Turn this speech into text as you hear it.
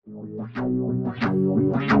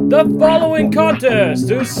The following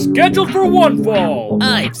contest is scheduled for one fall.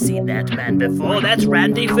 I've seen that man before. That's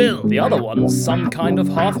Randy Phil. The other one's some kind of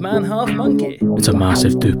half man, half monkey. It's a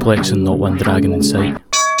massive duplex and not one dragon in sight.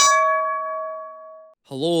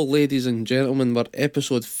 Hello, ladies and gentlemen. We're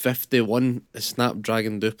episode 51 of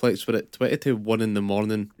Snapdragon Duplex. We're at 20 to 1 in the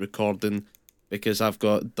morning recording because I've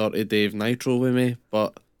got Dirty Dave Nitro with me,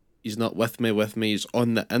 but he's not with me. He's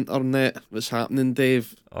on the internet. What's happening,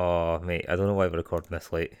 Dave? Oh, mate, I don't know why we're recording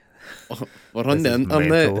this late. We're on the internet.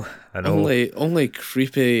 Mental. I know. Only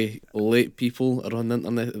creepy late people are on the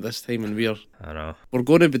internet at this time, and I know. we're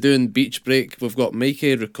going to be doing Beach Break. We've got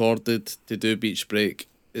Mikey recorded to do Beach Break.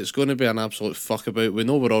 It's going to be an absolute fuck about. We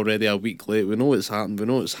know we're already a week late. We know what's happened. We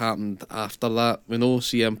know what's happened after that. We know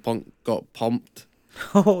CM Punk got pumped.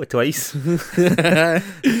 Oh, twice.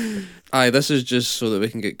 Aye, this is just so that we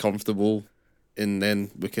can get comfortable and then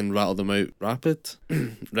we can rattle them out rapid.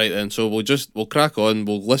 Right then, so we'll crack on.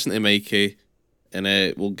 We'll listen to Mikey and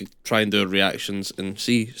we'll try and do our reactions and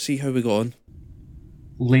see how we go on.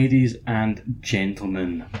 Ladies and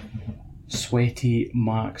gentlemen, sweaty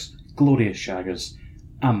marks, glorious shaggers,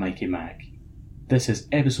 I'm Mikey Mac. This is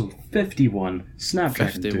episode 51,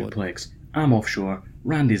 Snapdragon 51. Duplex. I'm offshore,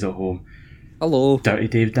 Randy's at home. Hello. Dirty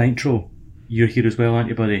Dave Nitro, you're here as well, aren't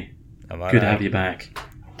you, buddy? Good to have you back.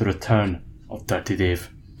 The return of Dirty Dave.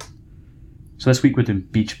 So this week we're doing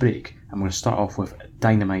Beach Break. I'm going to start off with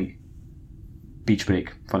Dynamite Beach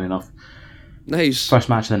Break, funny enough. Nice. First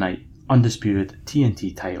match of the night, undisputed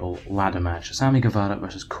TNT title ladder match. Sammy Guevara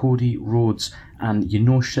versus Cody Rhodes. And you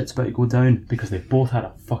know shit's about to go down because they both had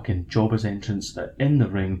a fucking jobber's entrance. They're in the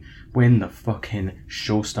ring when the fucking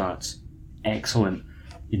show starts. Excellent.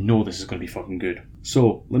 You know this is going to be fucking good.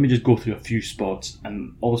 So, let me just go through a few spots,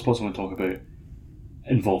 and all the spots I want to talk about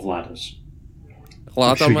involve ladders. I'm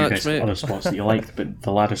Ladder sure you match, guys have mate. other spots that you liked, but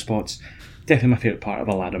the ladder spots, definitely my favourite part of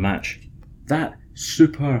a ladder match. That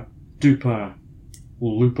super duper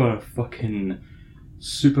looper fucking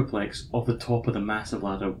superplex off the top of the massive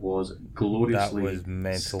ladder was gloriously That was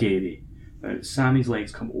mental. scary. Sammy's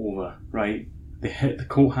legs come over, right? They hit the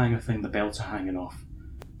coat hanger thing, the belts are hanging off.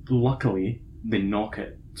 Luckily, they knock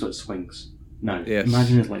it so it swings. Now, Yes.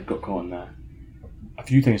 imagine his leg got caught in that. A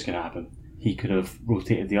few things can happen. He could have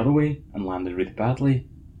rotated the other way and landed really badly,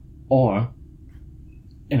 or,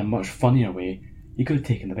 in a much funnier way, he could have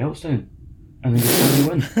taken the belts down and then just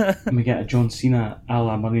Sammy win. And we get a John Cena a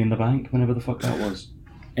la Money in the Bank, whenever the fuck that was.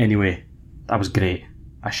 Anyway, that was great.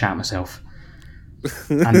 I shat myself.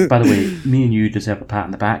 And by the way, me and you deserve a pat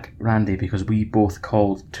on the back, Randy, because we both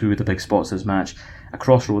called two of the big spots of this match, a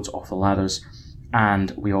crossroads off the ladders,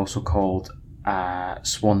 and we also called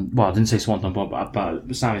Swan. Well, I didn't say Swanton Bomb,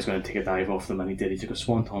 but Sammy's going to take a dive off them, and he did. He took a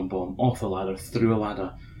Swanton Bomb off the ladder, through a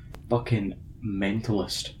ladder. Fucking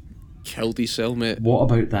mentalist. Killed his cell, mate. What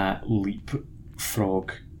about that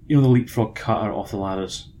leapfrog? You know, the leapfrog cutter off the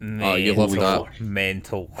ladders? Oh, you love Mental. that.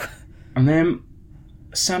 Mental. And then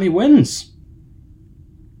Sammy wins.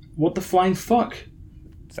 What the flying fuck?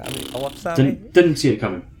 Sammy. I love Sammy. Didn't see it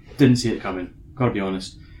coming. Gotta be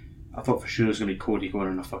honest. I thought for sure it was going to be Cody going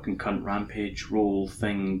on a fucking cunt rampage roll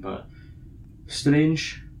thing, but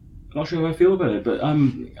strange. Not sure how I feel about it, but I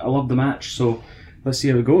love the match, so let's see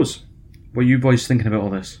how it goes. What are you boys thinking about all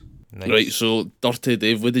this? Nice. Right, so Dirty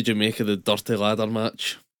Dave, what did you make of the Dirty Ladder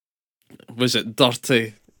match? Was it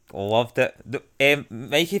dirty? Loved it.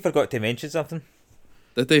 Mikey forgot to mention something.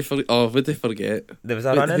 Did they forget? Oh, would they forget? There was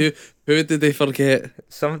a run in. Who did they forget?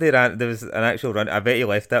 Somebody ran. There was an actual run. I bet he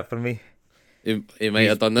left that for me. He might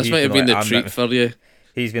have done. This he's might have been been like, the I'm treat not- for you.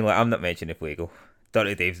 He's been like, I'm not mentioning Fuego.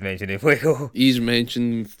 Dirty Dave's mentioning Fuego. He's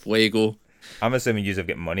mentioned Fuego. I'm assuming you've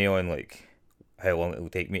got money on like how long it'll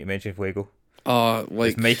take me to mention Fuego.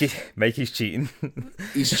 Like Mikey's cheating.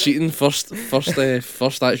 he's cheating first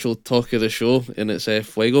actual talk of the show, and it's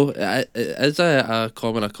Fuego. It is a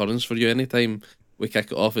common occurrence for you. Anytime we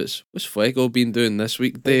kick it off, it's what's Fuego been doing this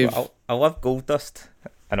week, Dave? I love Goldust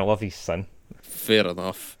and I love his son. Fair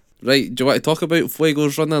enough. Right, do you want to talk about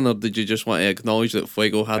Fuego's running, or did you just want to acknowledge that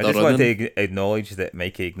Fuego had I a just want running? to acknowledge that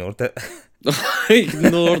Mikey ignored it.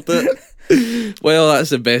 Ignored it. Well,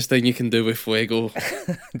 that's the best thing you can do with Fuego.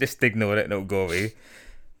 Just ignore it and it'll go away.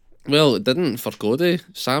 Well, it didn't for Cody.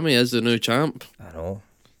 Sammy is the new champ. I know.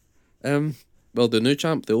 Well, the new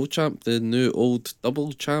champ, the old champ, the new old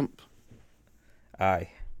double champ. Aye,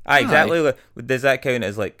 exactly. Like, does that count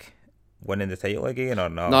as like winning the title again or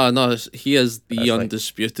not? No, he is the That's like-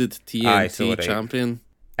 undisputed TNT Aye, so right. champion.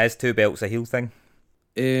 Is two belts a heel thing?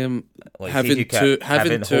 Like, Having see if you can't-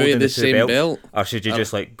 having two holding of the two same belts, belt. or should you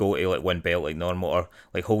just like go to like one belt like normal, or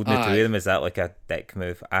like holding the two Aye. of them? Is that like a dick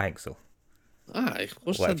move? I think so. Aye,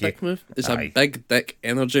 what's Like a dick move? It's a aye. big dick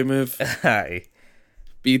energy move. Aye.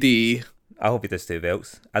 BDE. I hope he does 2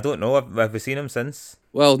 belts. I don't know. Have we seen him since?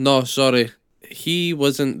 Well, no, sorry. He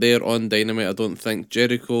wasn't there on Dynamite, I don't think.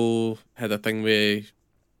 Jericho had a thing with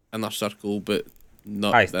Inner Circle, but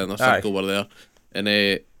not Aye, the Inner aye. Circle were there.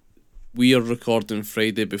 And we are recording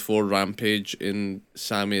Friday before Rampage, and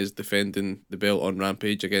Sammy is defending the belt on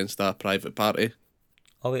Rampage against a private party.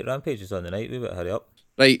 Oh wait, Rampage is on the night. We better hurry up.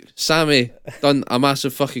 Right, Sammy done a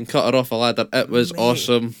massive fucking cutter off a ladder. It was Mate.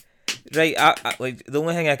 awesome. Right, I like the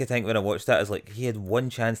only thing I could think when I watched that is like he had one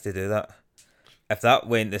chance to do that. If that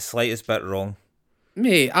went the slightest bit wrong,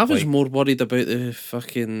 Mate, I was Like- more worried about the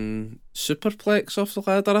fucking superplex off the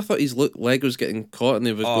ladder. I thought his leg was getting caught and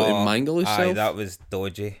he was going to mangle himself. aye, that was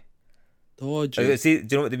dodgy. Dodgy. See, do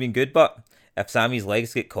you know what they've been good? But if Sammy's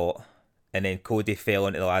legs get caught and then Cody fell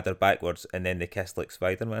onto the ladder backwards and then they kissed like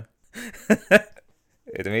Spider-Man, it'd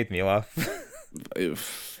have made me laugh.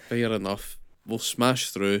 Fair enough. We'll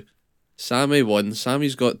smash through. Sammy won.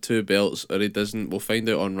 Sammy's got 2 belts, or he doesn't. We'll find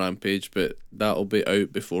out on Rampage, but that'll be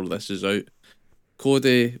out before this is out.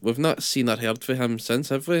 Cody, we've not seen or heard from him since,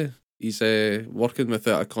 have we? He's working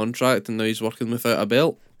without a contract, and now he's working without a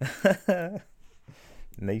belt.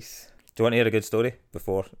 Nice. Do you want to hear a good story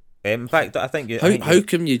before? In fact, I think you. I think How you-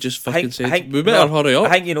 come you just I fucking think- I said, think- we better no, hurry up? I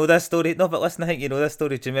think you know this story. No, but listen, I think you know this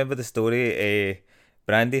story. Do you remember the story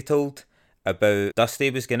Brandy told about Dusty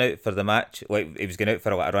was going out for the match? Like, he was going out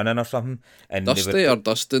for a run-in or something. And they Dusty or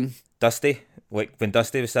Dustin? Dusty, like when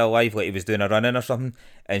Dusty was still alive, like he was doing a run-in or something,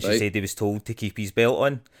 and she Right. said he was told to keep his belt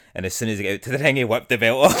on, and as soon as he got out to the ring, he whipped the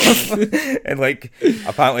belt off. And like,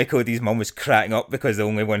 apparently Cody's mum was cracking up because the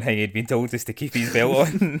only one thing he'd been told is to keep his belt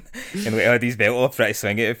on, and like had his belt off, try to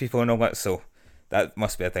swing it at people and all that. So that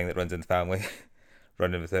must be a thing that runs in the family,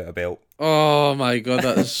 running without a belt. Oh my god,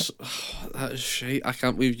 that is shite. I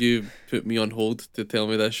can't believe you put me on hold to tell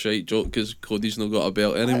me this shite joke because Cody's not got a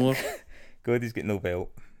belt anymore. Cody's got no belt.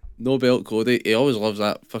 No belt, Cody. He always loves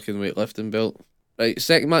that fucking weightlifting belt. Right,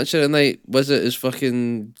 second match of the night. Was it as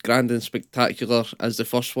fucking grand and spectacular as the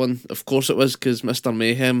first one? Of course it was, because Mr.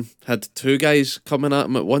 Mayhem had 2 guys coming at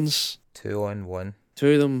him at once. 2-on-1. 2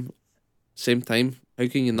 of them, same time. How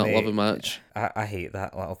can you not Mate, love a match? I hate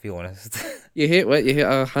that. I'll be honest. You hate what? You hate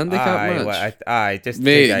a handicap Aye, match? like, aye, just two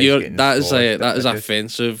Mate, guys you're, getting that is squashed. that is I just-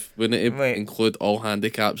 offensive. We need to Mate. include all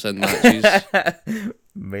handicaps in matches.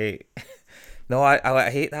 Mate. No, I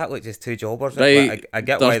hate that, like just 2 jobbers. Right, Like, I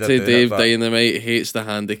get why they're Dirty doing Dave it, but Dynamite hates the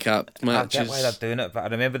handicapped I matches. get why they're doing it, but I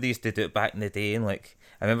remember they used to do it back in the day, and like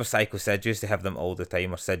I remember Psycho Sid used to have them all the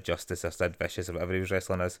time, or Sid Justice, or Sid Vicious, or whatever he was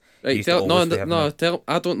wrestling as. He Right, used to tell, no, always have no, them. tell.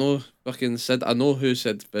 I don't know fucking Sid. I know who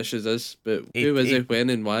Sid Vicious is, but who is he, when,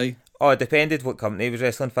 and why? Oh, it depended what company he was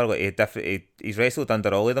wrestling for. Like he's wrestled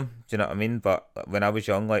under all of them. Do you know what I mean? But when I was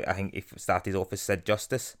young, like I think he started off as Sid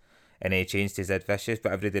Justice, and then he changed to Sid Vicious.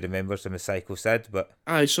 But everybody remembers him as Psycho Sid. But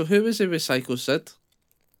Aye, so who was he with Psycho Sid?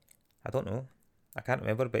 I don't know. I can't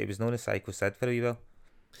remember. But he was known as Psycho Sid for a wee while.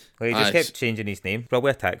 Like, he just Aye, kept changing his name. Probably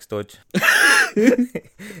a tax dodge. He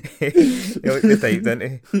liked the type,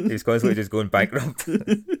 didn't he? He was constantly just going bankrupt.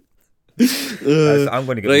 I'm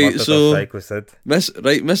going to get right, murdered so- off Psycho Sid.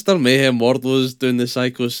 Mr. Mayhem Wardlow's doing the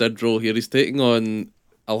Psycho Sid role here. He's taking on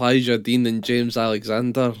Elijah Dean and James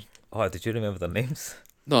Alexander. Oh, did you remember their names?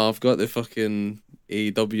 No, I've got the fucking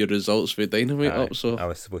AEW results with Dynamite Aye, up, so I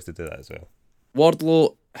was supposed to do that as well.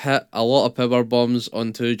 Wardlow hit a lot of power bombs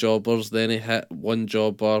on 2 jobbers, then he hit 1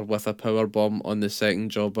 jobber with a power bomb on the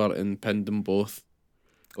second jobber and pinned them both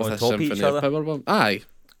with On a top of each symphony of other? power bomb. Aye.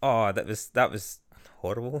 Oh, that was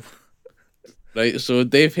horrible. Right, so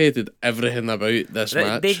Dave hated everything about this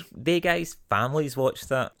Right, match. they guys' families watched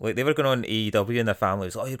that. Like they were going on AEW and their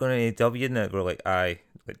families. Oh, you're going on AEW, and they were like, aye,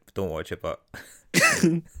 like, don't watch it, but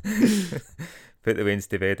put the wins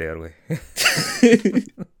to bed early.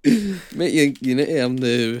 Mate, you need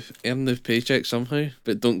to earn the paycheck somehow,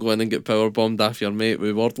 but don't go in and get power bombed off your mate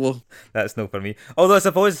with Wardlow. That's no for me. Although I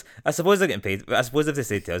suppose they're getting paid. I suppose if they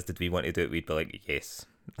said to us, did we want to do it, we'd be like, yes.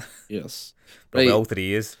 Yes. Probably Right. all 3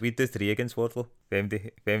 years. We'd do 3 against Wardlow. If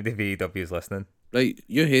AEW is listening. Right,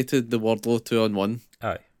 you hated the Wardlow 2-on-1.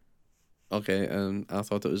 Aye. Okay, and I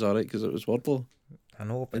thought it was alright because it was Wardlow. I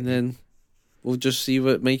know, but And then we'll just see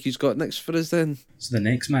what Mikey's got next for us then. So the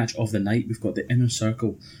next match of the night, we've got the Inner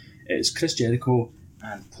Circle. It's Chris Jericho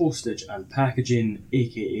and Postage and Packaging,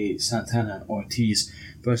 aka Santana and Ortiz,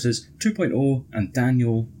 versus 2.0 and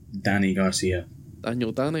Danny Garcia.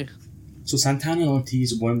 Daniel Danny. So Santana and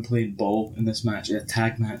Ortiz weren't playing ball in this match, a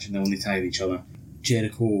tag match, and they only tagged each other.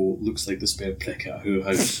 Jericho looks like the spare prick at a whore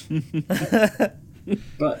house.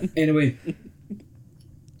 But anyway,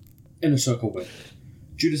 Inner Circle win.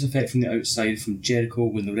 Judas effect from the outside from Jericho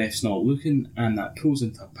when the ref's not looking, and that pulls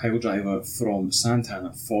into a pile driver from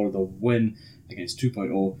Santana for the win against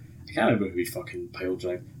 2.0. I can't remember who he fucking pile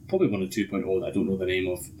drive. Probably one of 2.0 that I don't know the name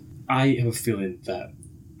of. I have a feeling that,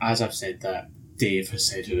 as I've said that, Dave has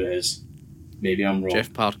said who it is. Maybe I'm wrong.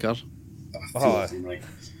 Jeff Parker. But I feel like I'm right.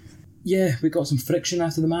 Yeah, we got some friction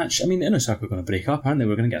after the match. I mean, Inner Circle are going to break up, aren't they?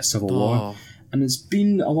 We're going to get a civil war. And it's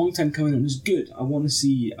been a long time coming, and it's good. I want to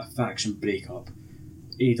see a faction break up.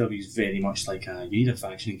 AEW is very much like you need a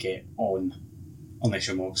faction to get on, unless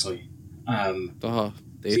you're Moxley. So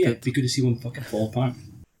yeah, it'd be good to see one fucking fall apart.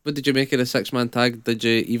 What did you make of the 6-man tag? Did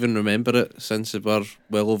you even remember it since it were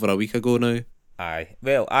well over a week ago now? Aye,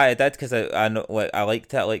 well, I did because I know, like, I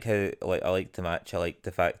liked it. I like how, like, I liked the match. I liked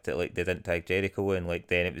the fact that, like, they didn't tag Jericho, and like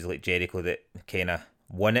then it was like Jericho that kind of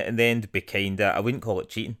won it in the end. I wouldn't call it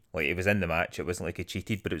cheating. Like, it was in the match. It wasn't like he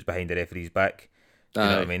cheated, but it was behind the referee's back. You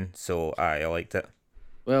know what I mean? So I liked it.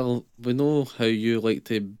 Well, we know how you like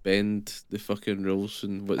to bend the fucking rules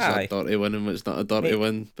and what's a dirty win and what's not a dirty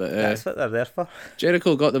win. But that's what they're there for.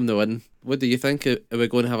 Jericho got them the win. What do you think? Are we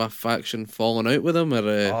going to have a faction falling out with him?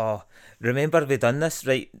 Or remember we done this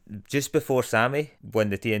right just before Sammy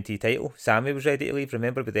won the TNT title. Sammy was ready to leave.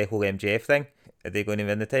 Remember with the whole MJF thing? Are they going to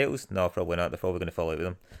win the titles? No, probably not. They're probably going to fall out with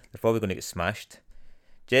them. They're probably going to get smashed.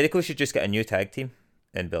 Jericho should just get a new tag team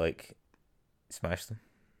and be like, smash them.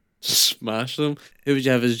 Smash them? Who would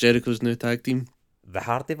you have as Jericho's new tag team? The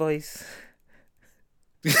Hardy Boys.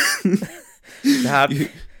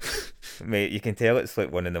 Mate, you can tell it's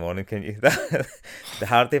like 1 a.m, can't you? The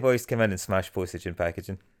Hardy Boys come in and smash postage and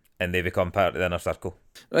packaging, and they become part of the Inner Circle.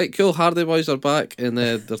 Right, cool. Hardy Boys are back, and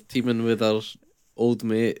they're teaming with their old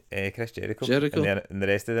mate Chris Jericho. And the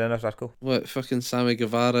rest of the Inner Circle. What, fucking Sammy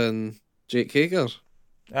Guevara and Jake Hager?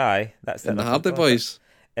 Aye, that's the Hardy Boys.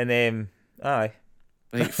 And aye.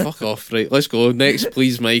 Right, fuck off. Right, let's go. Next,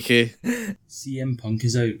 please, Mikey. CM Punk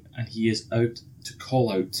is out, and he is out to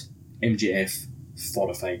call out MJF for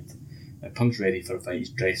a fight. Now, Punk's ready for a fight. He's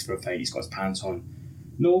dressed for a fight. He's got his pants on.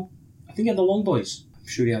 No, I think he had the long boys. I'm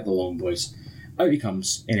sure he had the long boys. Out he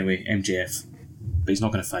comes. Anyway, MJF. But he's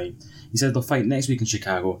not going to fight. He said they'll fight next week in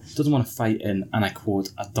Chicago. He doesn't want to fight in, and I quote,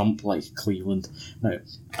 a dump like Cleveland. Now,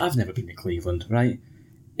 I've never been to Cleveland, right?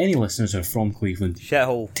 Any listeners who are from Cleveland,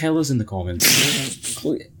 shithole, tell us in the comments.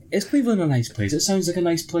 Is Cleveland a nice place? It sounds like a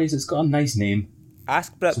nice place. It's got a nice name.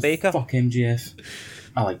 Ask Britt Baker. Fuck MJF.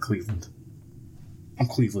 I like Cleveland. I'm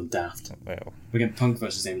Cleveland daft. Well, we're getting Punk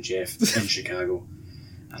versus MJF in Chicago,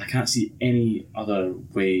 and I can't see any other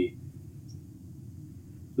way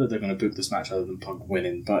that they're going to book this match other than Punk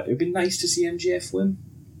winning. But it'd be nice to see MJF win.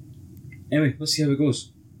 Anyway, let's see how it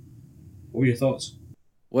goes. What were your thoughts?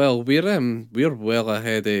 Well, we're well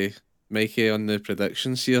ahead of Mikey on the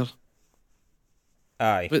predictions here.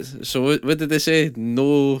 Aye. So what did they say?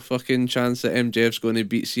 No fucking chance that MJF's going to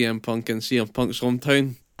beat CM Punk in CM Punk's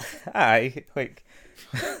hometown? Aye, like...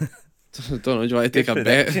 I don't know, do you want to take a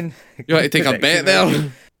bet? You want to take a bet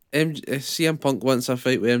there? CM Punk wants a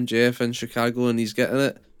fight with MJF in Chicago and he's getting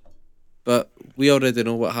it. But we already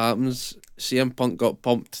know what happens. CM Punk got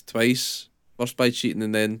pumped twice. First by cheating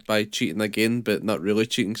and then by cheating again, but not really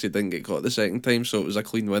cheating because he didn't get caught the second time, so it was a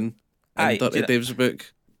clean win in Dirty Dave's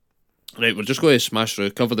book. Right, we're just going to smash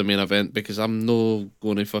through, cover the main event, because I'm no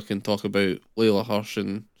going to fucking talk about Layla Hirsch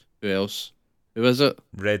and who else. Who is it?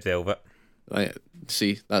 Red Velvet. Right,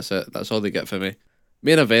 see, that's it. That's all they get for me.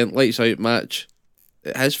 Main event, lights out match.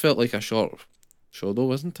 It has felt like a short show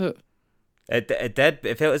though, isn't it? It did.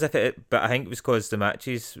 It felt as if it, but I think it was because the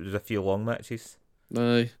matches, there was a few long matches.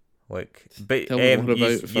 Aye. Like, but tell me more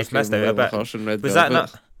about you missed out a bit. Was that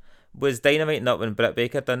not? Was Dynamite not when Britt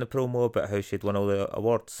Baker done the promo about how she'd won all the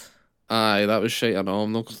awards? Aye, that was shite. I know.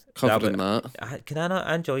 I'm not covering that. Can I not?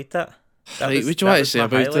 I enjoyed that. Right, what do you want to say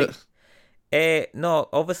about it? No,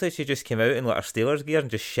 obviously she just came out in like her Steelers gear and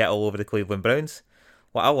just shit all over the Cleveland Browns.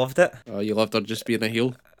 Well, I loved it. Oh, you loved her just being a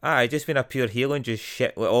heel? Aye, just being a pure heel and just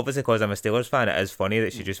shit. Well, obviously, because I'm a Steelers fan, it is funny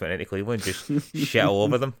that she just went into Cleveland and just shit all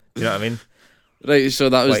over them. Do you know what I mean? Right, so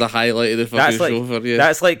that was the highlight of the fucking show for you.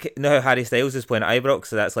 That's like, you know how Harry Styles is playing at Ibrox,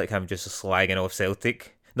 so that's like him just slagging off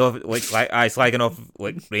Celtic. No, like slagging off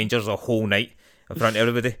like Rangers a whole night in front of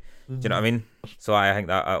everybody. Do you know what I mean? So I think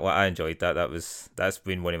that I enjoyed that. That's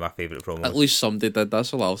been one of my favourite promos. At least somebody did.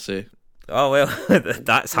 That's all I'll say. Oh well,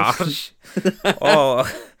 that's harsh.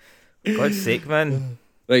 Oh, God's sake, man.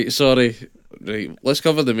 Right, sorry. Right, let's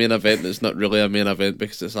cover the main event. It's not really a main event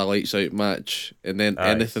because it's a lights out match, and then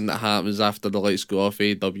anything that happens after the lights go off,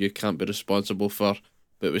 AEW can't be responsible for.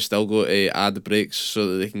 But we still go to ad breaks so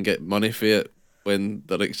that they can get money for it when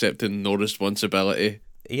they're accepting no responsibility.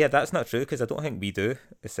 Yeah, that's not true because I don't think we do.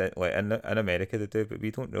 It's like in America they do, but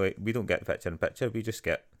we don't get picture in picture. We just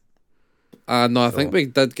get. No, I So- think we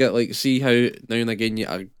did get like, see how now and again you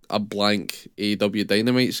get a blank AEW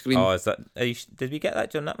Dynamite screen. Oh, is that? Did we get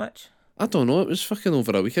that during that match? I don't know. It was fucking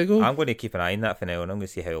over a week ago. I'm going to keep an eye on that for now, and I'm going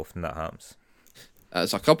to see how often that happens.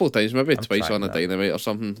 It's a couple of times, maybe I'm twice trying on a that. Dynamite or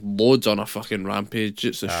something. Loads on a fucking Rampage.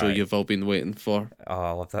 It's the show Aye. you've all been waiting for. Oh,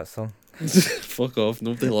 I love that song. Fuck off.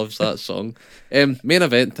 Nobody loves that song. Main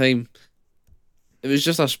event time. It was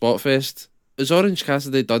just a spot fest. Has Orange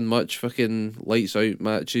Cassidy done much fucking lights out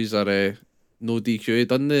matches or no DQ? He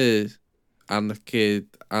done the Anarchy,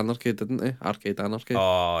 didn't he? Arcade Anarchy. Oh,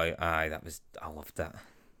 aye, I loved that.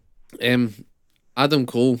 Adam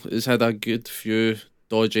Cole has had a good few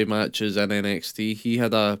dodgy matches in NXT. He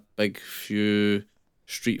had a big few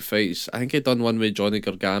street fights. I think he done one with Johnny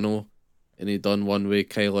Gargano and he done one with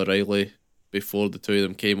Kyle O'Reilly before the two of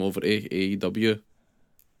them came over to AEW.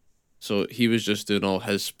 So he was just doing all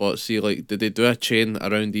his spots. See, like, did they do a chain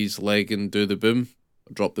around his leg and do the boom?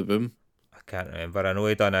 Or drop the boom? I can't remember. I know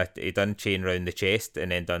he done chain round the chest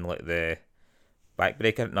and then done like the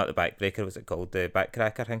backbreaker. Not the backbreaker. Was it called the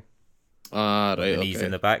backcracker thing? Ah, right, The knees okay.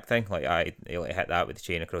 in the back thing. Like he like hit that with the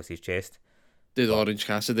chain across his chest. Did Orange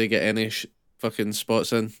Cassidy get any fucking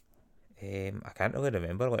spots in? I can't really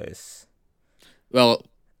remember what it's. Well,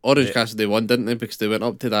 Orange The- Cassidy won, didn't they? Because they went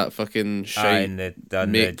up to that fucking Aye, shite. and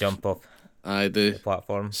done the make- jump off Aye, the the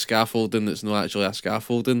platform. scaffolding that's not actually a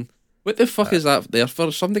scaffolding. What the fuck is that there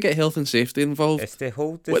for? Somebody get health and safety involved. It's to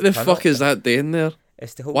hold the What the tunnel. fuck is that doing there?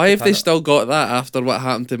 It's to hold Why the have they tunnel. still got that after what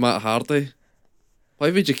happened to Matt Hardy? Why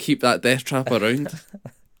would you keep that death trap around?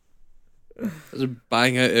 Just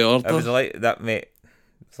bang out of It was order. like that, mate.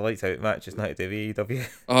 It's a lights out match. It's not a WWE.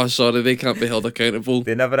 Oh, sorry, they can't be held accountable.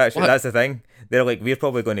 They never actually. What? That's the thing. They're like, we're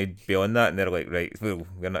probably going to be on that, and they're like, right, well,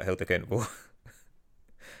 we're not held accountable.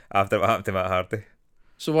 After what happened to Matt Hardy.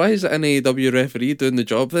 So why is it an AEW referee doing the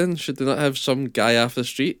job then? Should they not have some guy off the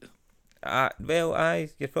street? Well, aye,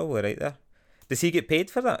 you're probably right there. Does he get paid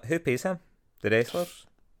for that? Who pays him? The wrestlers?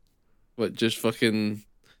 What, just fucking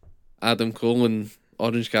Adam Cole and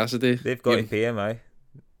Orange Cassidy? They've got to Give pay him, aye.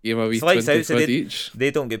 him a wee It's like 20 so quid they- each.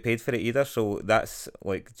 They don't get paid for it either, so that's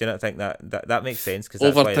like, do you not think that makes sense? Because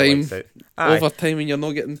that's Overtime. why the lights out. Aye. Overtime and you're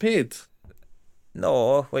not getting paid.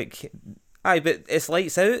 No, like, aye, but it's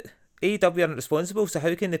lights out. AEW aren't responsible, so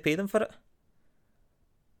how can they pay them for it?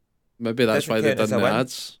 Maybe that's Doesn't why they count as done a the win.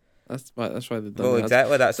 ads. That's why they done Well, the ads.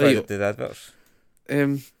 exactly. That's why Right. they did adverts.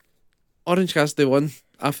 Orange Cassidy won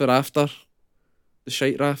after the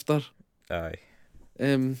shite rafter. Aye.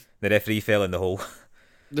 The The referee fell in the hole.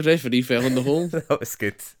 referee fell in the hole. That was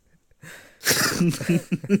good.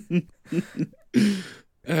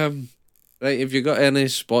 Right, have you got any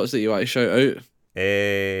spots that you want to shout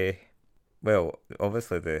out? Well,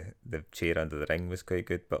 obviously the chair under the ring was quite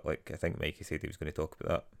good, but like I think Mikey said he was going to talk about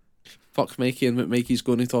that. Fuck Mikey and what Mikey's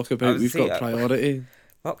going to talk about. was We've saying- got priority.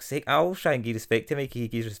 Fuck's sake, I always try and give respect to Mikey, he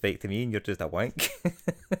gives respect to me, and you're just a wank.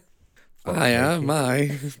 Fuck I am,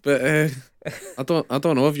 Mikey. but I don't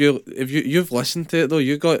know if you've listened to it though.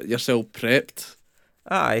 You got yourself prepped.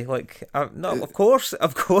 Aye, like, no, of course.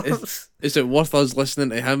 Is it worth us listening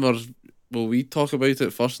to him, or will we talk about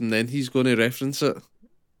it first and then he's going to reference it?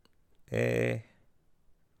 I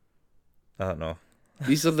don't know.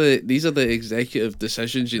 These are the executive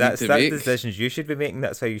decisions you That's need to make. decisions you should be making,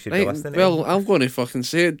 that's why you should be Right, listening to well, him. I'm going to fucking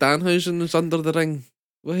say it. Danhausen was under the ring.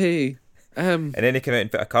 Well, hey, And then he came out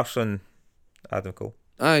and put a curse on Adam Cole.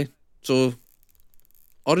 aye. So,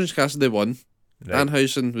 Orange Cassidy won. Right,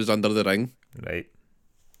 Danhausen was under the ring. right,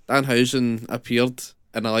 Danhausen appeared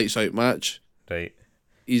in a lights out match. right.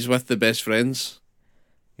 He's with the best friends.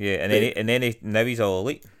 Yeah, and then now he's all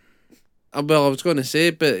elite. Well, I was going to say,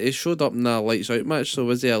 but he showed up in a lights out match. So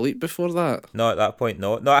was he elite before that? No, at that point,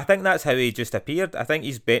 no. No, I think that's how he just appeared. I think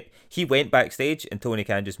he went backstage and Tony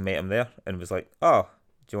Khan just met him there and was like, "Oh,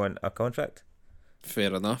 do you want a contract?"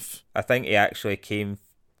 Fair enough. I think he actually came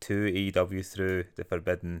to AEW through the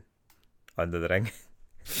Forbidden Under the Ring,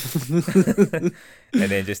 and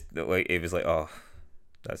then just like he was like, "Oh,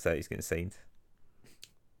 that's it. He's getting signed."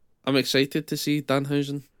 I'm excited to see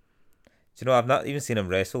Danhausen. Do you know, I've not even seen him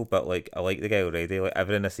wrestle, but like I like the guy already. Like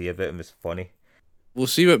everything I see about him is funny. We'll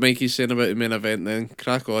see what Mikey's saying about the main event then.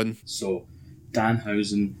 Crack on. So,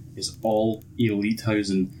 Danhausen is all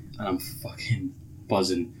Elitehausen, and I'm fucking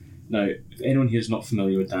buzzing. Now, if anyone here is not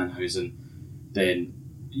familiar with Danhausen, then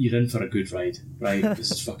you're in for a good ride, right?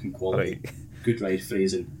 This is fucking quality. Right. Good ride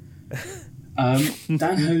phrasing.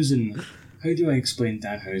 Danhausen, how do I explain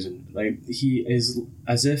Danhausen? Like, he is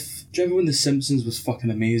as if... Do you remember when The Simpsons was fucking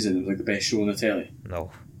amazing? It was like the best show on the telly?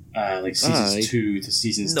 No. like seasons Aye. 2 to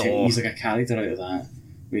seasons No. 10. He's like a character out of that.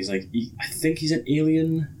 Where he's like, I think he's an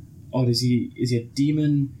alien, or is he a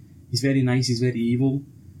demon? He's very nice. He's very evil.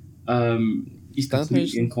 He's completely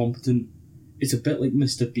Danhausen? incompetent. It's a bit like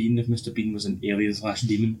Mr. Bean if Mr. Bean was an alien /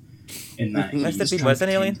 demon. In that he's Mr. Bean trying was to an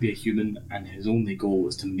pretend alien? to be a human, and his only goal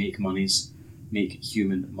is to make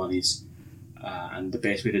human monies. And the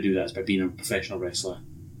best way to do that is by being a professional wrestler.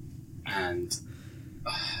 And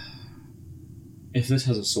if this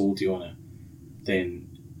has a soul to you on it, then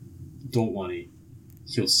don't worry.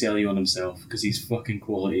 He'll sell you on himself because he's fucking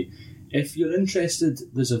quality. If you're interested,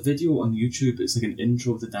 there's a video on YouTube. It's like an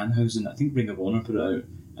intro to Danhausen. I think Ring of Honor put it out,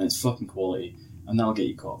 and it's fucking quality, and that'll get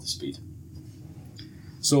you caught up to speed.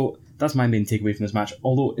 So that's my main takeaway from this match.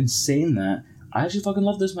 Although in saying that, I actually fucking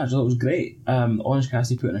loved this match. I thought it was great. Orange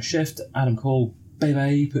Cassidy put in a shift. Adam Cole,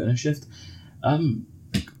 bye put in a shift.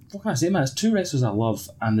 What can I say, man? It's two wrestlers I love,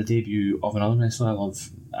 and the debut of another wrestler I love,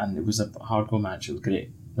 and it was a hardcore match. It was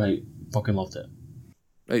great. Right, fucking loved it.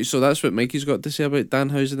 Right, so that's what Mikey's got to say about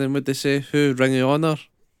Danhausen. Then what they say? Who? Ring of Honor.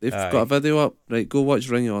 They've Aye. got a video up. Right, go watch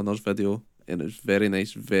Ring of Honor's video, and it's very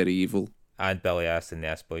nice, very evil. And Billy Ass and the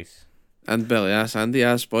Ass Boys. And Billy Ass and the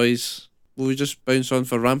Ass Boys. Will we just bounce on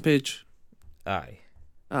for Rampage? Aye.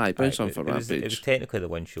 Aye, bounce on for It was Rampage. technically the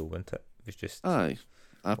one show, wasn't it? It was just Aye,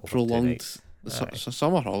 a over 2 prolonged nights. Aye.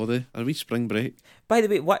 summer holiday, a wee spring break. By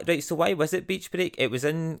the way, so why was it beach break? It was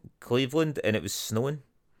in Cleveland and it was snowing.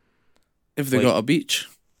 If they Like- got a beach,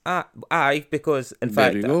 Aye, because in there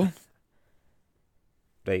fact, you go.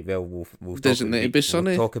 Right, well, we'll talk Doesn't about need the to be beach. sunny.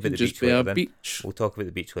 We'll talk about Can the just beach be later a then. beach. We'll talk about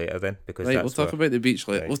the beach later then, because Right, that's we'll talk where- about the beach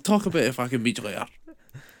later. Right. We'll talk about the fucking beach later.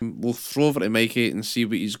 We'll throw over to Mikey and see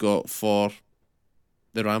what he's got for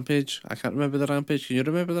the Rampage. I can't remember the Rampage. Can you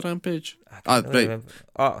remember the Rampage? I Ah, can't right. remember.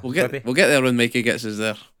 Oh, We'll maybe. get there when Mikey gets us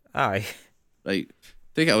there. Aye. Right,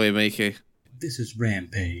 take it away, Mikey. This is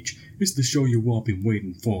Rampage. It's the show you've all been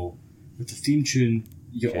waiting for. With the theme tune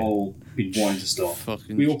you've all been wanting to stop.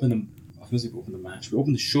 Fucking We open the match. We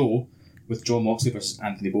open the show with John Moxley versus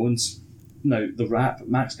Anthony Bowens. Now, the rap,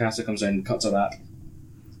 Max Caster comes in, cuts a rap.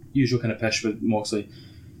 Usual kind of pish with Moxley.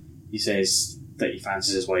 He says that he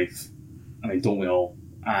fancies his wife. I mean, don't we all?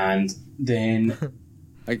 And then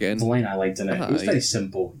again. the line I liked in it, it was Aye. very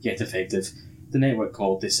simple yet effective. The network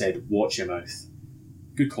called, they said, watch your mouth.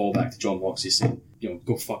 Good callback to John Moxley saying,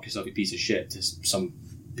 go fuck yourself, you piece of shit, to some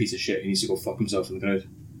piece of shit who needs to go fuck himself in the crowd.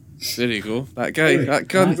 There you go. That guy. Anyway, that an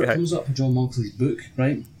cunt. advert comes up for John Moxley's book,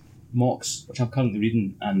 right? Mox, which I'm currently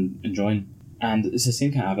reading and enjoying. And it's the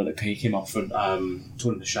same kind of advert that came up for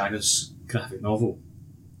Tony the Shagger's graphic novel,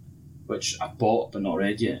 which I've bought but not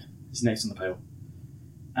read yet. It's next on the pile.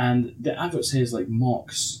 And the advert says, like,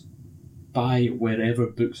 Mox, buy wherever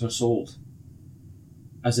books are sold.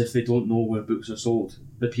 As if they don't know where books are sold.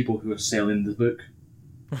 The people who are selling the book.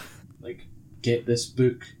 Like, get this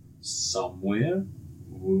book somewhere?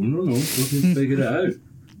 Oh, no, we can figure it out.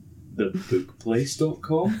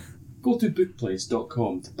 Thebookplace.com? Go to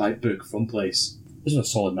bookplace.com to buy book from place. This was a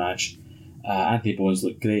solid match. Anthony Bowens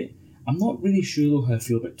looked great. I'm not really sure though how I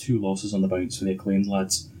feel about 2 losses on the bounce for the Acclaimed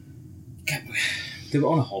lads. They were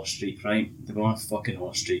on a hot streak, right? They were on a fucking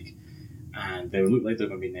hot streak. And they looked like they were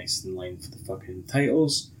going to be next in line for the fucking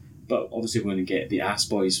titles. But obviously we're going to get the Ass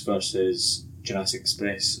Boys versus Jurassic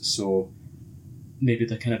Express, so maybe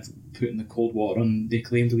they're kind of putting the cold water on the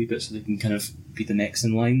Acclaimed a wee bit so they can kind of be the next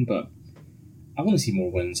in line. But I want to see more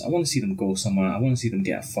wins. I want to see them go somewhere. I want to see them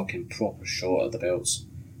get a fucking proper shot at the belts,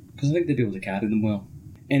 because I think they'll be able to carry them well.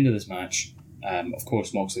 End of this match, of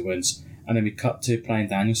course Moxley wins, and then we cut to Bryan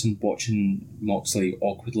Danielson watching Moxley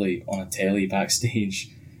awkwardly on a telly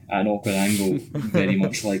backstage at an awkward angle, very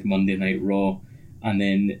much like Monday Night Raw. And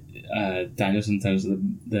then Danielson turns to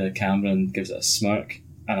the camera and gives it a smirk,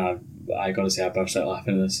 and I gotta say I burst out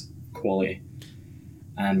laughing at this. Quality.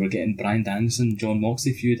 And we're getting Bryan Danielson, John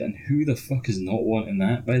Moxley feud, and who the fuck is not wanting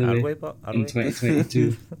that, by the way, in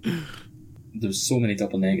 2022? There's so many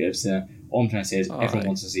double negatives there. All I'm trying to say is everyone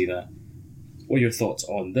wants to see that. What are your thoughts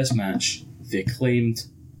on this match, the Acclaimed,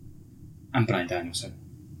 and Bryan Danielson?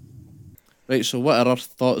 Right, so what are our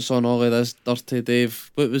thoughts on all of this, Dirty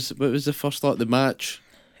Dave? What was the first thought of the match?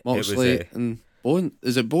 Moxley and Bowens?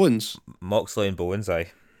 Is it Bowens? Moxley and Bowens,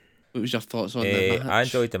 aye. What was your thoughts on the match? I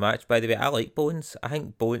enjoyed the match, by the way. I like Bowens. I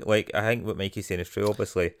think what Mikey's saying is true,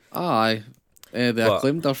 obviously. Aye. The But-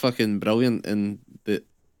 Acclaimed are fucking brilliant and the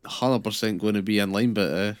 100% going to be in line,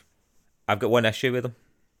 but I've got one issue with them.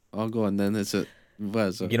 I'll go on then. What is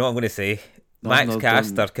it? You know what I'm going to say? No, Max no,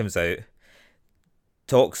 Caster don't. comes out,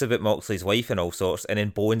 talks about Moxley's wife and all sorts, and then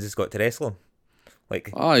Bowens has got to wrestle him. Like,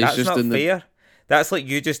 He's that's just not in fair. That's like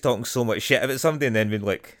you just talking so much shit about somebody and then being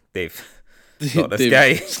like, Dave, not this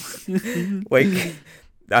guy. Like,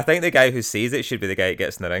 I think the guy who says it should be the guy that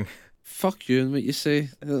gets in the ring. Fuck you and what you say.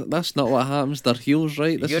 That's not what happens. They're heels,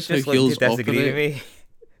 right? This You're is just how like heels to disagree operate. with me.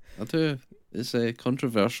 I do. It's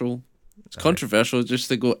controversial. It's controversial just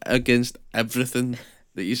to go against everything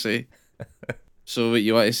that you say. So what,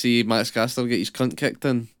 you want to see Max Caster get his cunt kicked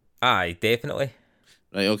in? Aye, definitely.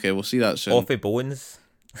 Right, okay, we'll see that soon. Off of Bones.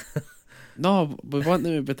 No, we want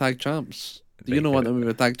them to be tag champs. Do you not want them to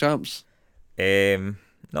be tag champs?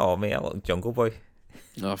 No, mate, I look Jungle Boy.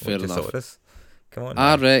 No, fair enough. Luchasaurus. Come on.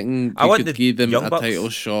 I man. reckon I you want could the give them Young a Bucks. title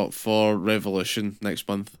shot for Revolution next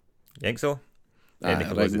month. You think so? Aye, Then they I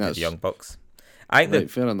can lose reckon it to that's- the Young Bucks. I think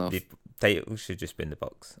Right, fair enough. the title should just be in the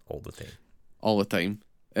Bucks all the time. All the time.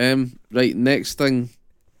 Right, next thing.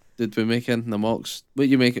 Did we make in the Mox? What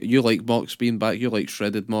you make? You like Mox being back? You like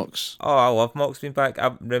shredded Mox? Oh, I love Mox being back.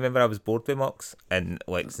 I remember I was bored with Mox, and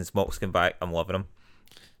like since Mox came back, I'm loving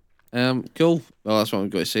him. Cool. Well, that's what I'm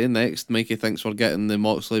going to say next. Mikey thinks we're getting the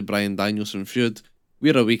Moxley Bryan Danielson feud.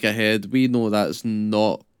 We're a week ahead. We know that's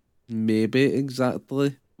not maybe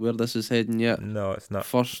exactly where this is heading yet. No, it's not.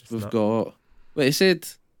 First, it's we've not. got. Well, he said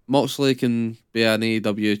Moxley can be an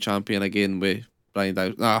AEW champion again with Bryan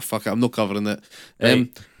Danielson. Ah, fuck it. I'm not covering it.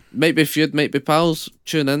 Right. Might be feud, might be pals.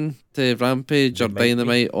 Tune in to Rampage or They might be.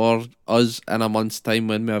 Dynamite or us in a month's time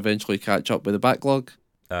when we eventually catch up with the backlog.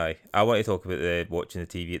 Aye, I want to talk about the watching the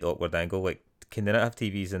TV at the awkward angle. Like, can they not have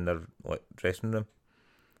TVs in their like dressing room?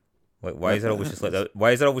 Like, why is there always just like that?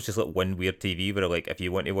 Why is there always just like one weird TV where like if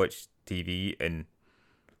you want to watch TV and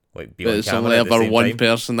like be But on it's camera only at the ever same one time?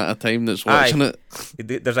 person at a time that's Aye. watching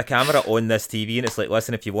it. There's a camera on this TV and it's like,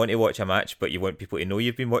 listen, if you want to watch a match but you want people to know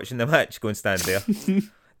you've been watching the match, go and stand there.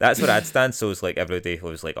 That's where I'd stand. So it's like every day I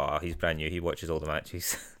was like, oh, he's brand new, he watches all the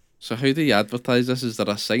matches. So how do you advertise this? Is there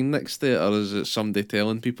a sign next to it, or is it somebody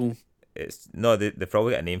telling people? It's no, they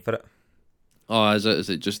probably got a name for it. Oh, is it? Is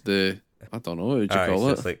it just the? I don't know. What would you Aye, call so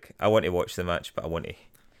it? it's like, I want to watch the match, but I want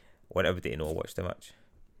everybody to know I watch the match.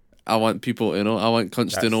 I want people to know. I want cunts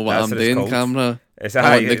to That's- know what that's I'm what it's doing, called. camera. It's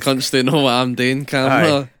I want the cunts to know what I'm doing,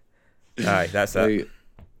 camera. Aye, that's it. Right.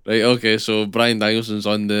 Right, okay, so Bryan Danielson's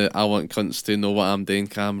on the I want cunts to know what I'm doing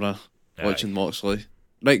camera, watching Moxley.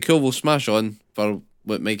 Right, cool, we'll smash on for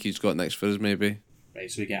what Mikey's got next for us, maybe. Right,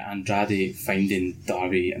 so we get Andrade finding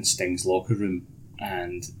Darby and Sting's locker room,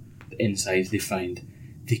 and inside they find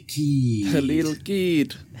the key. A little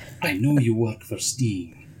kid. I know you work for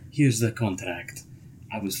Sting. Here's the contract.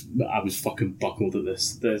 I was fucking buckled at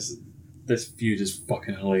this. This feud is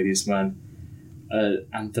fucking hilarious, man.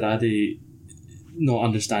 Andrade not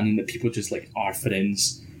understanding that people just like are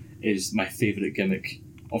friends is my favourite gimmick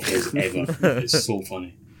of his ever. It's so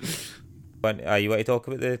funny. You want to talk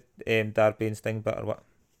about the Darby and Sting bit or what?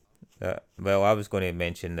 Well, I was going to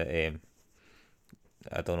mention that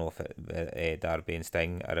I don't know if Darby and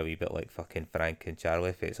Sting are a wee bit like fucking Frank and Charlie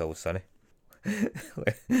if It's Always Sunny.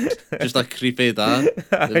 Just a creepy dad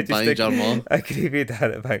that bangs your mom. A creepy dad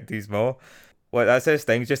that banged his mom. Well, that's how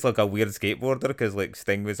Sting's just like a weird skateboarder because like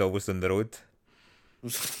Sting was always on the road.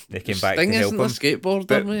 They came back Sting to help isn't a him.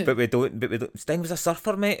 skateboarder, mate. But we don't. Sting was a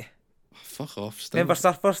surfer, mate. Fuck off, Sting. Remember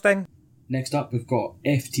Surfer Sting? Next up, we've got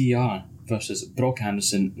FTR versus Brock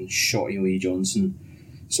Anderson and Shotty Lee Johnson.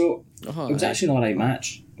 So, Oh, it was actually an alright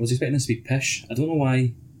match. I was expecting this to be pish. I don't know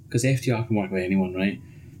why, because FTR can work with anyone, right?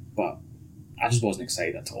 But I just wasn't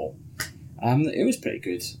excited at all. It was pretty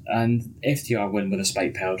good. And FTR win with a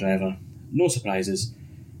spike pile driver. No surprises.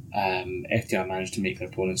 FTR managed to make their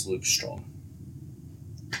opponents look strong.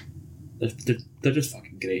 They're just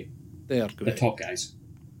fucking great. They are They're great. top guys.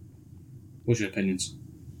 What's your opinions?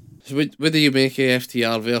 So what do you make of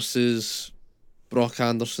FTR versus Brock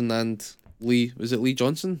Anderson and Lee? Was it Lee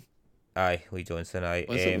Johnson? Aye, Lee Johnson. Aye.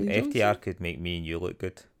 Was it Lee FTR Johnson? could make me and you look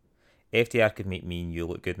good. FTR could make me and you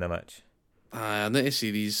look good in a match. I need to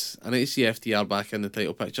see these. I need to see FTR back in the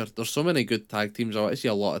title picture. There's so many good tag teams. I want to see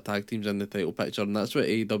a lot of tag teams in the title picture, and that's what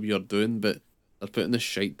AEW are doing. But they're putting the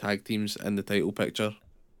shite tag teams in the title picture.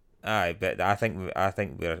 Aye, but I think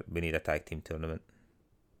we need a tag team tournament.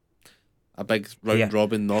 A big round Yeah.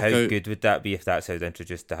 robin How knockout. good would that be if that's how they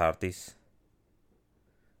introduced the Hardys?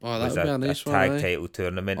 Oh, that Was would be a nice one. tag aye. title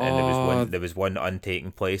tournament, and there was one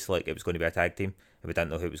untaken place, like it was going to be a tag team, and we didn't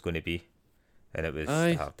know who it was going to be, and it was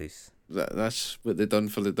Aye. the Hardys. That's what they done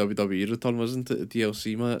for the WWE return, wasn't it? The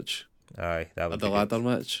DLC match Aye, that or would the be ladder good.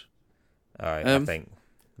 match. Aye, I Um, think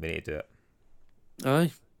we need to do it.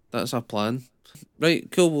 Aye, that's our plan. Right,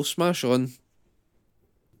 cool. We'll smash on.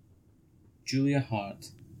 Julia Hart,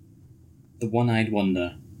 the One-Eyed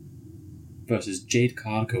Wonder, versus Jade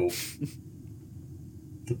Cargill,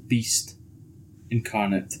 the Beast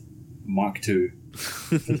Incarnate Mark II,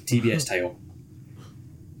 for the TBS title.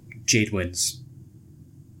 Jade wins.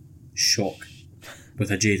 Shock. With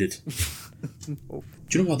a Jaded. Do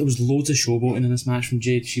you know what? There was loads of showboating in this match from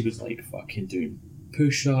Jade. She was like fucking doing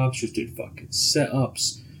push-ups, she was doing fucking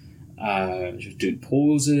sit-ups, she was doing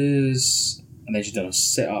poses, and then she done a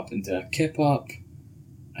sit-up into a kip-up,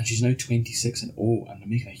 and she's now 26-0, and they're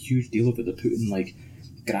making a huge deal of it. They're putting like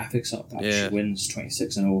graphics up that she wins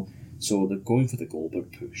 26-0. So they're going for the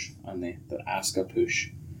Goldberg push and the Asuka push,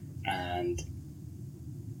 and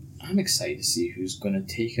I'm excited to see who's going to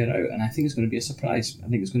take her out, and I think it's going to be a surprise. I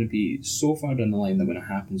think it's going to be so far down the line that when it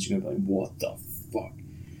happens, you're going to be like, what the fuck?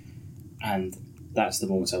 And that's the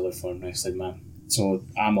moments I live for in wrestling, man. So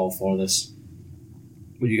I'm all for this.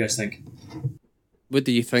 What do you guys think? What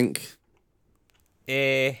do you think?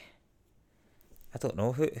 I don't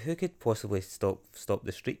know. Who could possibly stop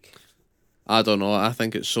the streak? I don't know. I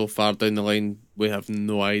think it's so far down the line, we have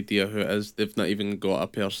no idea who it is. They've not even got a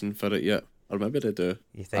person for it yet. Or maybe they do.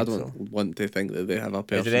 You think I don't so? want to think that they have a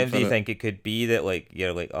person Is there for anybody you it. think it could be that like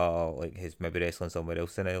you're like, oh, like he's maybe wrestling somewhere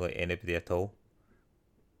else now, like anybody at all?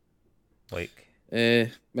 Like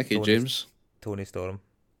Mickey Tony- James. Tony Storm.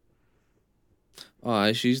 Oh,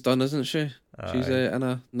 aye, she's done, isn't she? She's Aye. in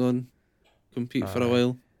a non-compete for a Aye.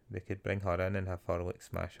 while. They could bring her in and have her like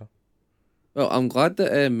smash her. Well, I'm glad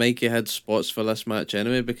that Mikey had spots for this match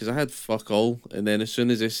anyway, because I had fuck all, and then as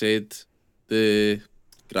soon as they said the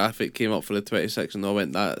graphic came up for the 26, and I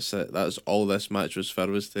went, that's it. That's all this match was for,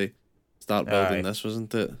 was to start building Aye. this,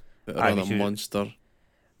 wasn't it? Put her Aye, on but a she was- monster.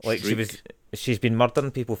 Like she's been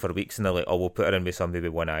murdering people for weeks, and they're like, oh, we'll put her in with somebody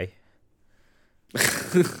with one eye.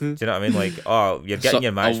 Do you know what I mean? Like, oh, you're getting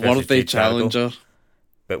your match a versus worthy Jade Cargill, challenger.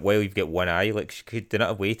 but while you've got one eye, like she could not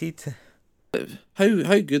have waited.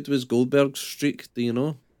 How good was Goldberg's streak? Do you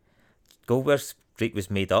know? Goldberg's streak was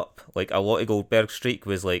made up. Like a lot of Goldberg's streak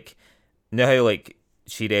was like, you know how like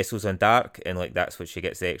she wrestles on Dark and like that's what she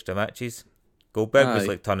gets the extra matches. Goldberg was Aye.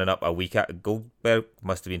 like turning up a week at Goldberg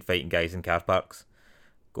must have been fighting guys in car parks.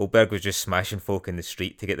 Goldberg was just smashing folk in the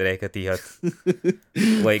street to get the record he had.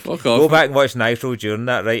 Like, Fuck go off. back and watch Nitro during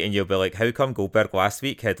that, right? And you'll be like, how come Goldberg last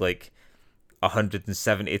week had like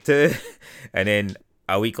 172, and then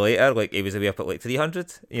a week later, like he was away up at like 300?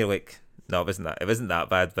 And you're like, no, it wasn't that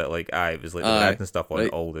bad, but like, it was like they were Aye, adding stuff on right.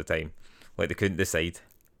 all the time. Like they couldn't decide.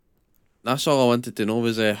 That's all I wanted to know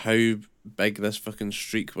was how big this fucking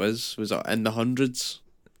streak was. Was it in the hundreds?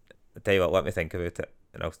 I tell you what, let me think about it,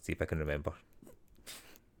 and I'll see if I can remember.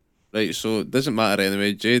 Right, so it doesn't matter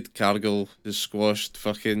anyway. Jade Cargill has squashed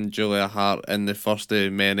fucking Julia Hart in the first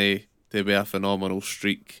of many to be a phenomenal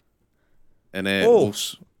streak. And Oh, I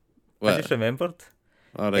what? just remembered.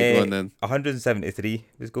 Alright, go on then. 173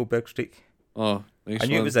 was Goldberg's streak. Oh, nice I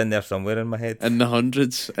knew it one. was in there somewhere in my head. In the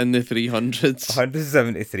hundreds, in the 300s.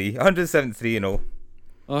 173 and all.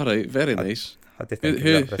 Alright, very nice. Had to Who, think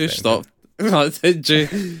who, of that for a who second. stopped? Oh, did you?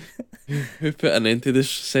 Who put an end to this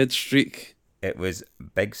said streak? It was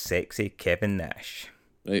big sexy Kevin Nash.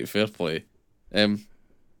 Right, fair play.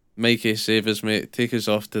 Mikey, save us, mate. Take us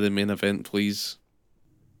off to the main event, please.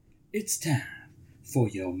 It's time for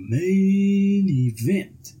your main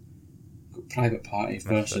event. Got Private Party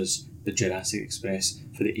versus the Jurassic Express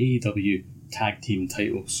for the AEW Tag Team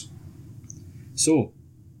titles. So,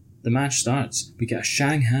 the match starts. We get a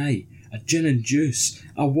Shanghai, a Gin and Juice,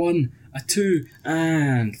 a 1, a 2,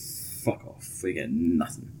 and fuck off. We get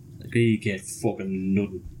nothing. Like, we get fucking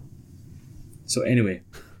nothing. So anyway,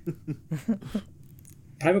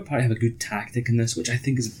 Private Party have a good tactic in this, which I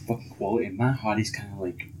think is fucking quality. Matt Hardy's kind of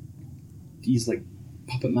like, he's like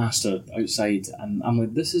puppet master outside, and I'm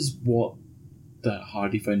like, this is what the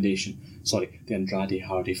the Andrade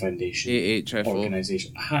Hardy Foundation AHFO.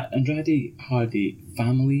 organization, Andrade Hardy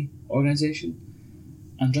Family Organization,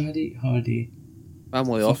 Andrade Hardy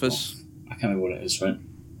Family fuck office. off. I can't remember what it is, right?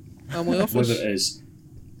 Family Whether office. it is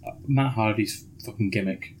Matt Hardy's fucking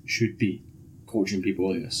gimmick should be coaching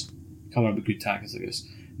people like this, coming up with good tactics like this,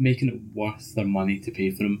 making it worth their money to pay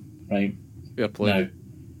for them, right? Fair play. Now,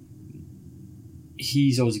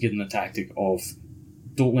 he's always given the tactic of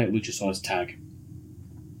don't let Luchasaurus tag.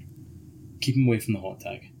 Keep him away from the hot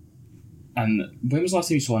tag. And when was the last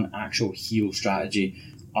time you saw an actual heel strategy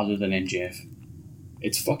other than MJF?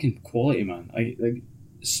 It's fucking quality, man. Like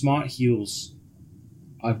smart heels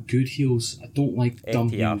are good heels. I don't like dumb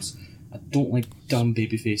FTR. heels. I don't like dumb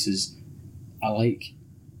baby faces. I like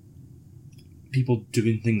people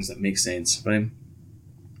doing things that make sense, right?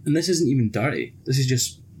 And this isn't even dirty. This is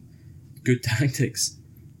just good tactics.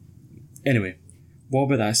 Anyway, what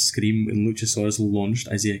about that scream when Luchasaurus launched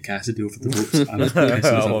Isaiah Cassidy over the ropes? I was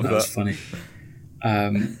I love that was that. funny.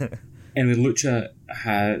 Anyway, Lucha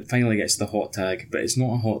finally gets the hot tag, but it's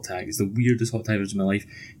not a hot tag. It's the weirdest hot tag of my life.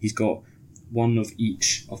 He's got one of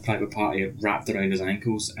each of Private Party wrapped around his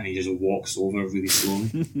ankles, and he just walks over really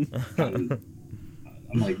slowly. And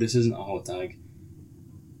I'm like, this isn't a hot tag.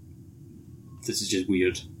 This is just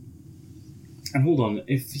weird. And hold on,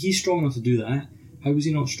 if he's strong enough to do that, how is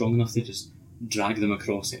he not strong enough to just drag them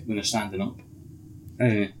across it when they're standing up?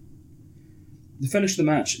 Anyway, the finish of the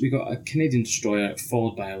match, we got a Canadian Destroyer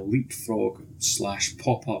followed by a leapfrog /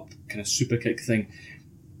 pop-up kind of super kick thing.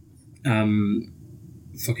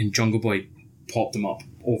 Fucking Jungle Boy popped him up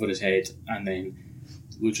over his head, and then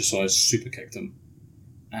Luchasaurus super kicked him.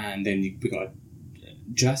 And then we got a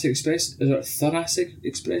Jurassic Express, is it Thoracic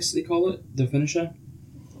Express they call it, the finisher?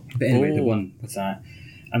 But anyway, they won with that.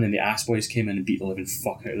 And then the Ass Boys came in and beat the living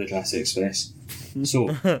fuck out of the Jurassic Express. So,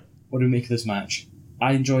 what do we make of this match?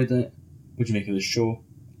 I enjoyed it. What do you make of this show?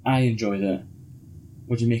 I enjoyed it.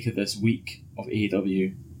 What do you make of this week of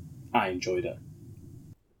AEW? I enjoyed it.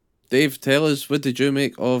 Dave, tell us, what did you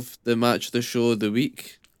make of the match, the show, the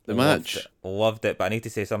week, the match? Loved it, but I need to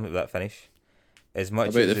say something about that finish. As much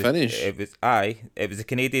about as the finish? It was a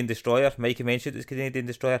Canadian Destroyer. Mikey mentioned it was Canadian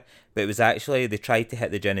Destroyer, but it was actually, they tried to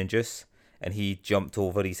hit the gin and juice, and he jumped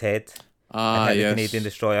over his head and hit the Canadian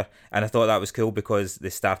Destroyer. And I thought that was cool because they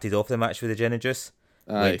started off the match with the gin and juice.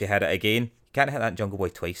 Like to hit it again. You can't hit that Jungle Boy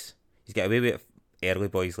twice. He's got away with it early,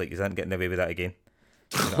 boys. Like, he's not getting away with that again.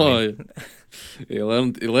 You know what I mean?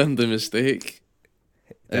 He learned the mistake.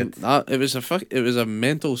 And it was a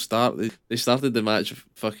mental start. They started the match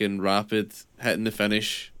fucking rapid, hitting the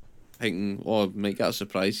finish, thinking, oh, might get a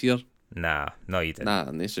surprise here. Nah, no, you didn't.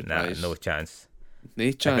 Nah, no surprise. Nah, no chance.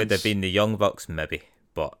 No chance. If it would have been the Young Bucks, maybe,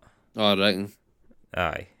 but... Oh, I reckon.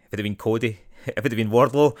 Aye. If it had been Cody, if it had been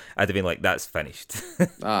Wardlow, I'd have been like, that's finished.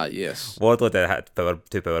 Yes. Wardlow did have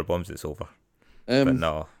two power bombs, it's over. But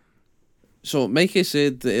no. So Mikey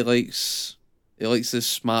said that he likes the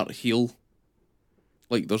smart heel.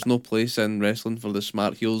 Like, there's no place in wrestling for the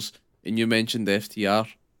smart heels, and you mentioned FTR.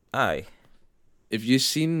 Aye. Have you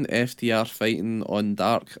seen FTR fighting on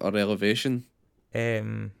Dark or Elevation?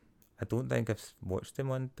 I don't think I've watched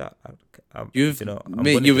them on Dark. You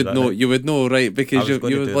would know, right? Because you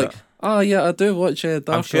would like, yeah, I do watch Dark.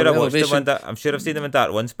 I'm sure or I watched Elevation. them on I'm sure I've seen them in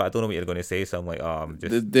Dark once, but I don't know what you're going to say. So I'm like, I'm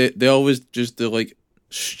just. They always just do like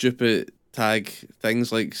stupid tag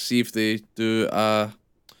things, like see if they do a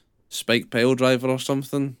spike pile driver or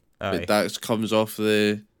something. Aye. But Dax comes off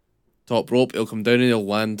the top rope, he'll come down and he'll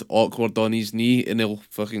land awkward on his knee, and he'll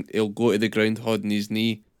go to the ground holding his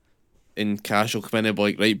knee, and Cash will come in and be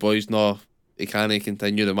like, right boys, no, he can't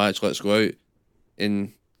continue the match, let's go out.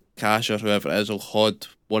 And Cash or whoever it is will hold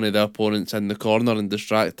one of the opponents in the corner and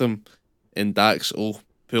distract him, and Dax will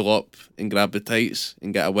pull up and grab the tights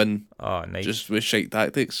and get a win. Oh, nice. Just with shite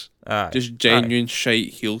tactics. Aye. Just genuine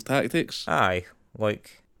shite heel tactics. Aye.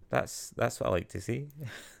 Like, that's what I like to see.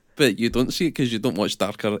 But you don't see it because you don't watch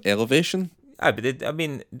Darker Elevation. Aye, but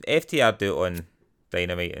FTR do it on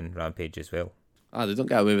Dynamite and Rampage as well. They don't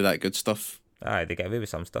get away with that good stuff. Aye, they get away with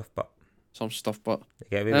some stuff, but they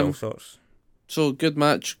get away with all sorts. So, good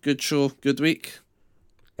match, good show, good week.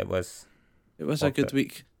 It was a good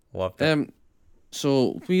week. Loved it.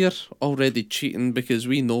 So we're already cheating because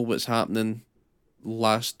we know what's happening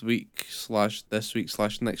last week / this week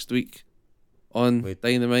 / next week on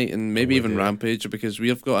Dynamite and maybe even Rampage, because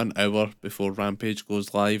we've got an hour before Rampage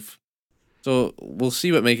goes live. So we'll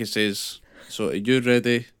see what Mikey says. So are you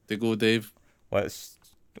ready to go, Dave? Let's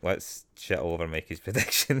shit all over Mikey's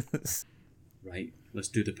predictions. Right, let's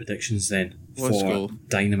do the predictions then. Let's for go.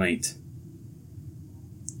 Dynamite.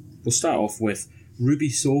 We'll start off with Ruby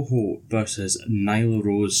Soho versus Nyla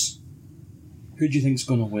Rose. Who do you think's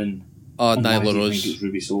gonna win? Nyla why do you Rose. think it's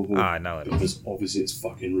Ruby Soho? Nyla Rose. Because obviously it's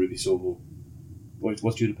fucking Ruby Soho.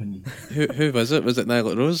 What's your opinion? Who was it? Was it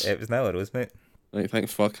Nyla Rose? It was Nyla Rose, mate. Right, thank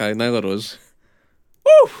fuck, Nyla Rose.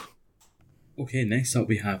 Okay, next up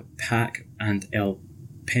we have Pac and El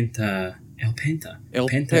Penta El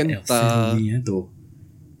Miedo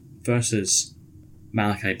versus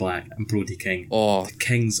Malachi Black and Brody King. Oh, the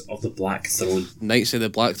Kings of the Black Throne. Knights of the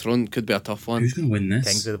Black Throne could be a tough one. Who's going to win this?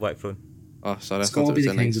 Kings of the Black Throne. Oh, sorry. It's got to be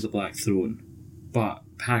the Kings of the Black Throne. But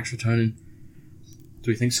Pac's returning.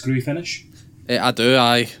 Do we think screwy finish? I do,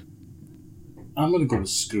 aye. I'm going to go with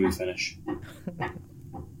screwy finish.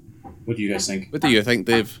 What do you guys think? What do you think,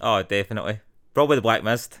 Dave? Oh, definitely. Probably the Black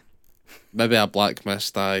Mist. Maybe a Black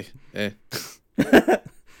Mist, aye.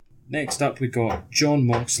 Next up we got John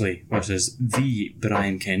Moxley versus the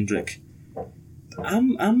Brian Kendrick.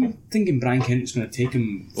 I'm thinking Brian Kendrick's going to take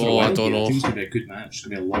him for a while. I don't know. I think it's going to be a good match. It's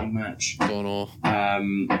going to be a long match. Don't know.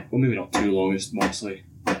 Well, maybe not too long. It's Moxley.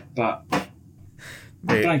 But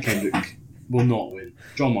Mate, Brian Kendrick will not win.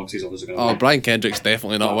 John Moxley's obviously going to Oh, win. Brian Kendrick's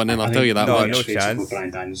definitely not winning, I'll tell you that no, much. no Face chance. with Brian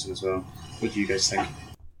Danielson as well. What do you guys think?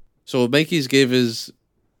 So Mikey's gave his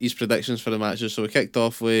predictions for the matches. So we kicked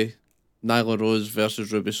off with Nyla Rose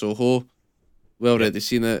versus Ruby Soho. We already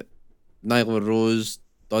seen it. Nyla Rose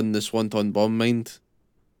done the Swanton Bomb Mind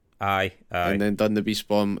Aye. and then done the Beast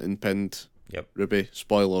Bomb and pinned Yep. Ruby.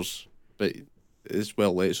 Spoilers, but it's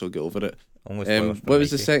well late, so get over it. Only spoilers for What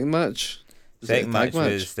was the Mikey. second match? Was it a Second tag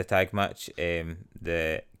match was the tag match.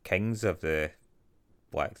 The Kings of the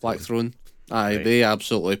Black Black Throne. Aye, Right. they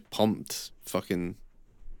absolutely pumped fucking.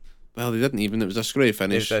 Well, they didn't even. It was a screwy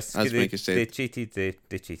finish, as Mikey said. They cheated.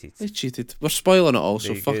 They cheated. They cheated. We're spoiling it all,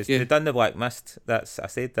 so They fuck used- you. They done the Black Mist. I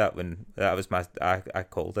said that when that was my. I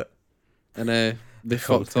called it. And they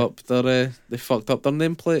Called fucked up their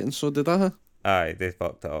nameplate, and so did I. Aye, they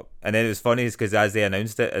fucked it up. And then it was funny because as they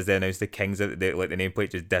announced the Kings, the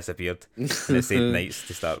nameplate just disappeared, and it said Knights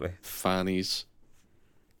to start with. Fannies.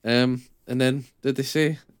 And then did they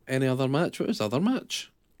say any other match? What was the other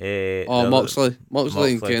match? No, Moxley and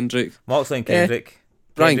Moxley. Kendrick. Moxley and Kendrick.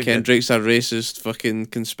 Brian did- Kendrick's a racist fucking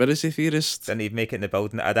conspiracy theorist. Didn't even make it in the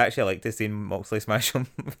building. I'd actually like to see Moxley smash him.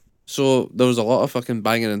 So there was a lot of fucking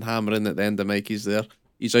banging and hammering at the end of Mikey's there.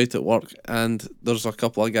 He's out at work and there's a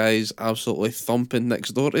couple of guys absolutely thumping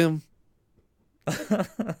next door to him.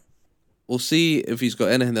 We'll see if he's got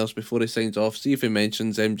anything else before he signs off. See if he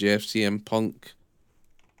mentions MJF, CM Punk,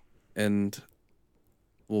 and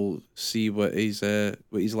we'll see what his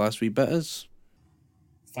last wee bit is.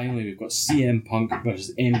 Finally, we've got CM Punk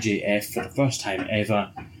versus MJF for the first time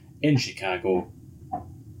ever in Chicago.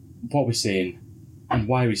 What are we saying? And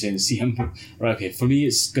why are we saying CM Punk? Right, okay, for me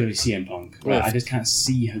it's going to be CM Punk. Right, I just can't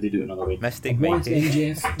see how they do it another way. Mystic I want Mikey.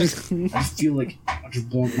 MJF. I just feel like I just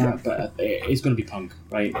want that, but it's going to be Punk,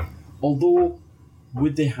 right? Although,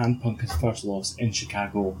 would they hand Punk his first loss in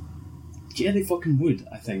Chicago? Yeah, they fucking would,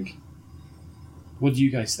 I think. What do you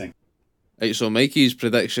guys think? Right, so Mikey's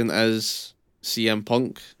prediction is CM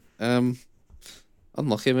Punk.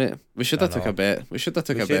 Unlucky, mate. We should have I took know. a bet. We should have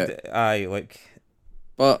took We a bet. should, aye, like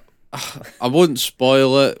But I won't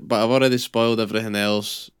spoil it, but I've already spoiled everything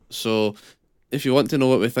else. So if you want to know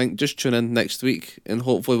what we think, just tune in next week and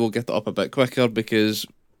hopefully we'll get it up a bit quicker because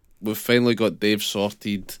we've finally got Dave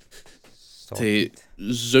sorted to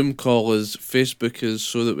Zoom call us, Facebook us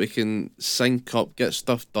so that we can sync up, get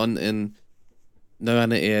stuff done. And now I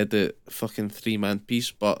need to edit fucking 3-man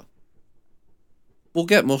piece, but we'll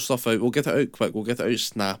get more stuff out. We'll get it out quick. We'll get it out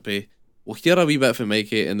snappy. We'll hear a wee bit from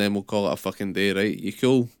Mikey and then we'll call it a fucking day, right? You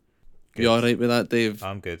cool? Good. You alright with that, Dave?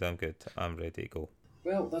 I'm good. I'm ready to go.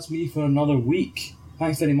 Well, that's me for another week.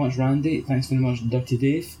 Thanks very much, Randy. Thanks very much, Dirty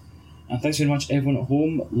Dave. And thanks very much, everyone at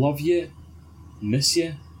home. Love you. Miss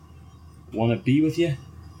you. Want to be with you.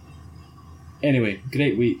 Anyway,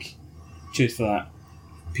 great week. Cheers for that.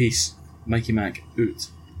 Peace. Mikey Mac, out.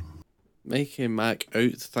 Mikey Mac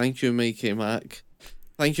out. Thank you, Mikey Mac.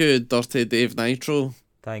 Thank you, Dirty Dave Nitro.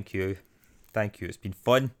 Thank you. It's been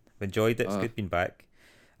fun. I've enjoyed it. It's good being back.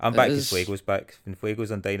 I'm It back is. to Fuego's back. When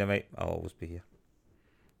Fuego's on Dynamite, I'll always be here.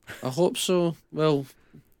 I hope so. Well,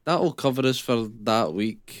 that'll cover us for that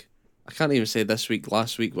week. I can't even say this week,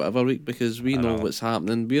 last week, whatever week, because we I know know. what's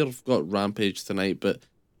happening. We've got Rampage tonight, but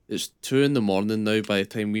it's 2 in the morning now by the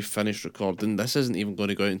time we finish recording. This isn't even going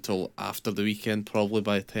to go out until after the weekend, probably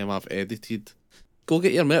by the time I've edited. Go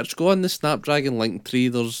get your merch. Go on the Snapdragon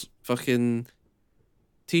Linktree. There's fucking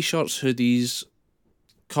t-shirts, hoodies,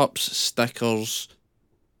 cups, stickers.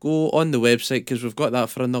 Go on the website because we've got that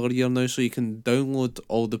for another year now, so you can download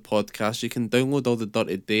all the podcasts. You can download all the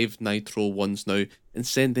Dirty Dave Nitro ones now and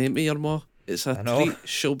send them to your ma. It's a I know. treat.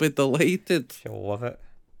 She'll be delighted. She'll love it.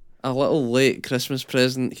 A little late Christmas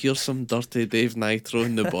present. Here's some Dirty Dave Nitro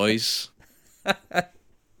and the boys.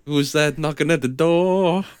 Who's that knocking at the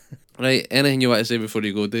door? Right, anything you want to say before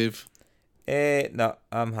you go, Dave? No,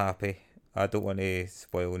 I'm happy. I don't want to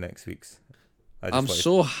spoil next week's. I'm want to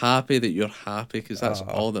so happy that you're happy because that's Oh.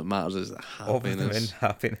 all that matters is over them in happiness.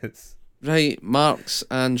 happiness. Right, Marks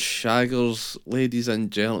and Shaggers, ladies and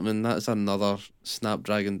gentlemen, that's another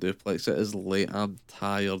Snapdragon duplex. It is late, I'm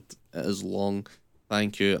tired, it is long.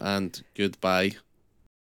 Thank you and goodbye.